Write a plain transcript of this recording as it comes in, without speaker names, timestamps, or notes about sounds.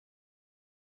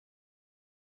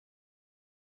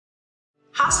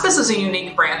Hospice is a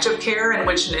unique branch of care in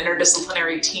which an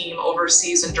interdisciplinary team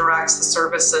oversees and directs the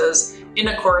services in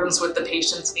accordance with the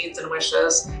patient's needs and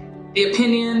wishes. The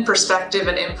opinion, perspective,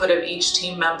 and input of each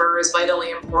team member is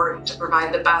vitally important to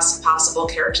provide the best possible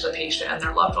care to the patient and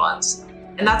their loved ones.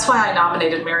 And that's why I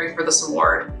nominated Mary for this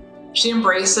award. She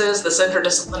embraces this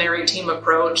interdisciplinary team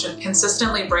approach and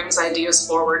consistently brings ideas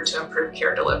forward to improve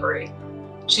care delivery.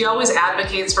 She always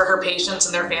advocates for her patients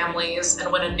and their families,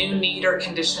 and when a new need or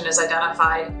condition is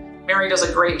identified, Mary does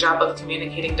a great job of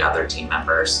communicating to other team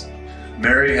members.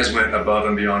 Mary has went above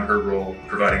and beyond her role,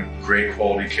 providing great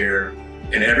quality care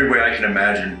in every way I can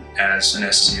imagine as an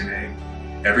SCNA.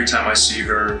 Every time I see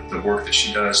her, the work that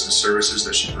she does, the services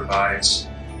that she provides,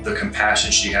 the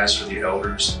compassion she has for the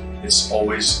elders, it's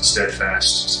always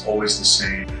steadfast, it's always the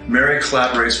same. Mary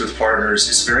collaborates with partners.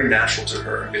 It's very natural to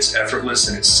her. It's effortless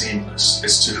and it's seamless.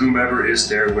 It's to whomever is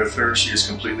there with her. She is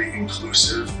completely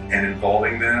inclusive and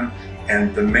involving them.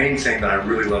 And the main thing that I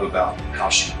really love about how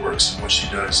she works and what she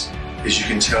does is you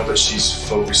can tell that she's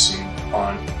focusing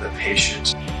on the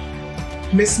patient.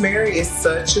 Miss Mary is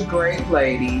such a great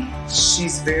lady.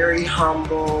 She's very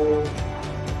humble.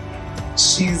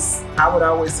 I would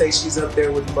always say she's up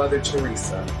there with Mother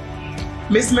Teresa.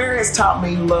 Miss Mary has taught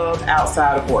me love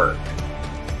outside of work.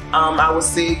 I was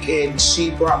sick and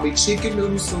she brought me chicken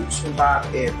noodle soups from Bob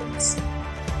Evans.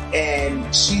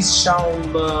 And she's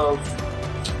shown love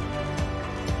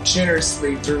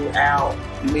generously throughout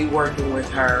me working with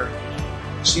her.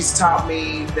 She's taught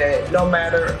me that no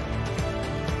matter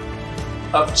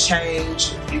of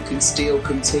change, you can still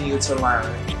continue to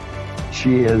learn.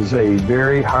 She is a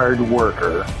very hard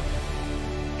worker.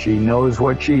 She knows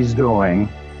what she's doing.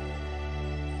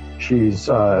 She's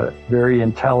very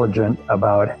intelligent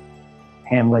about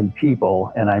handling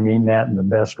people, and I mean that in the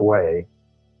best way.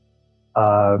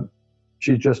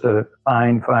 She's just a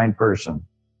fine, fine person.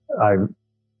 I've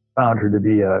found her to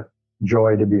be a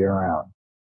joy to be around.